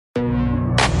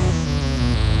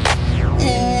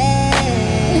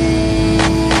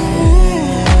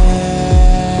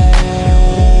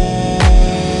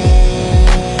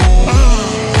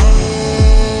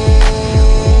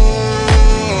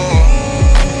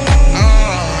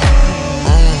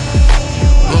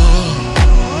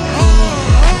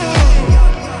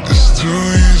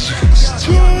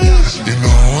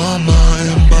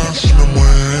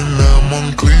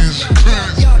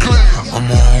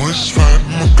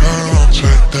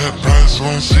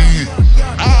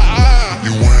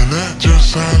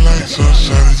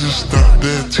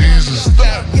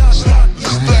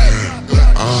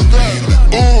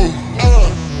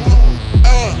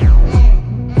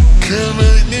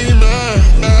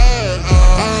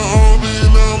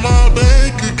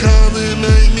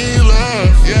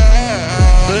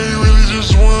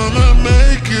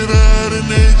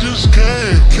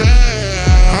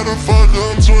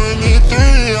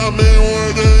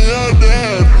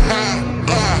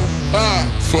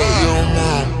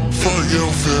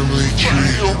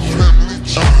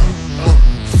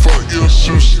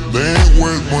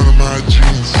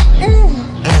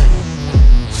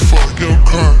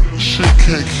shit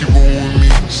can't keep on with me.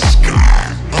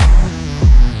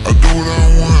 I do what I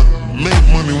want, make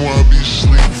money while I be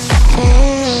asleep.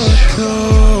 Fuck the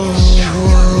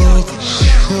world,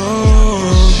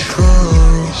 girls.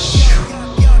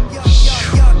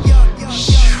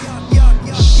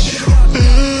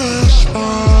 It's my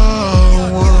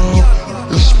world,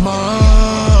 it's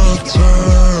my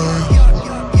turn.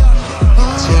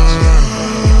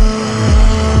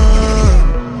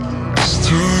 It's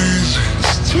too easy,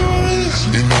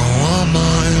 you know I'm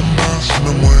not embossing,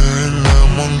 I'm wearing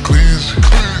them on Cleese.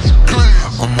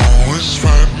 I'm always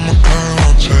fighting my car,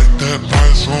 I'll check that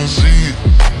price on Z.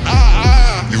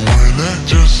 You wearing that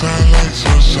just like so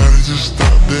shawty, just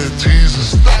stop that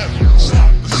teasing.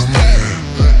 Come here,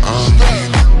 I mean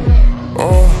it.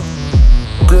 Oh,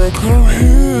 girl, come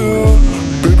here,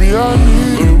 baby, I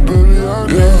need you, baby, I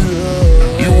need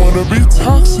you. You wanna be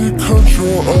toxic,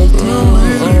 control, or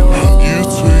delete it. You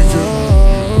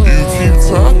tweaking, you keep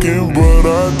talking, but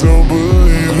I don't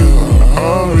believe it. I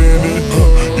mean it.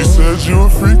 You said you a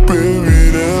freak,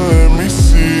 baby, then let me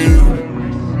see it.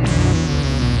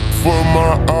 For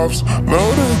my ops, know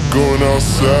they're going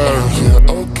outside.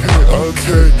 Yeah,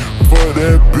 okay, for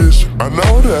that bitch, I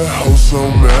know that hoe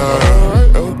so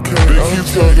mad. Okay, they keep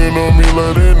talking on me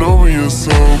like they know me or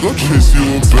something. Go chase you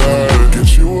a bag,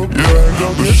 get you a bag.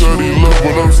 Yeah, but shawty love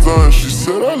when I'm stunned. She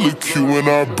said I look cute when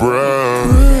I brag.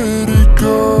 Pretty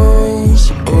girl,